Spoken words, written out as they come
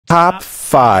Top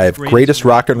 5 greatest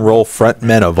rock and roll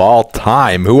frontmen of all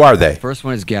time. Who are they? First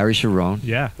one is Gary Sharon.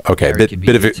 Yeah. Okay, Gary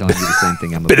bit of telling you the same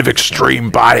thing. I'm a bit of big extreme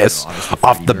fan. bias Obviously,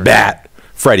 off Freddie the Mercury. bat.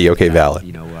 Freddie, okay, valid.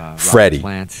 You know, Robert Freddie.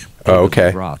 Plant, Oh, David okay.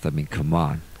 Lee Roth. I mean, come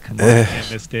on.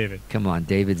 Miss David. Come on,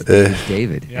 David's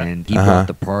David, Yeah. and he brought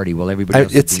the party. Well, everybody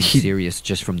else it's- was being serious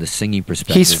just from the singing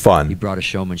perspective. He's fun. He brought a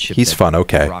showmanship. He's that fun,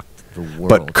 okay. rocked the world,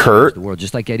 But Kurt, the world,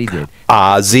 just like Eddie did.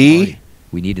 Ozzy,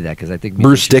 We needed that because I think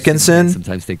Bruce musicians Dickinson,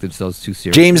 sometimes take themselves too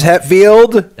seriously. James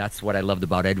Hetfield. That's what I loved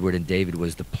about Edward and David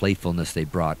was the playfulness they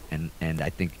brought, and I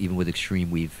think even with Extreme,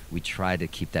 we try to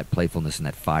keep that playfulness and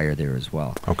that fire there as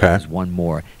well. Okay. There's one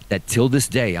more that till this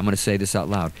day, I'm going to say this out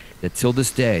loud, that till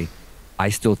this day, I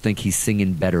still think he's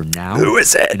singing better now. Who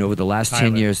is it? And over the last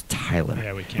 10 years, Tyler.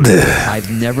 Yeah, we can't.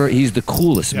 He's the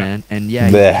coolest, Yeah. man. And yeah,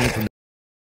 he Blech. came from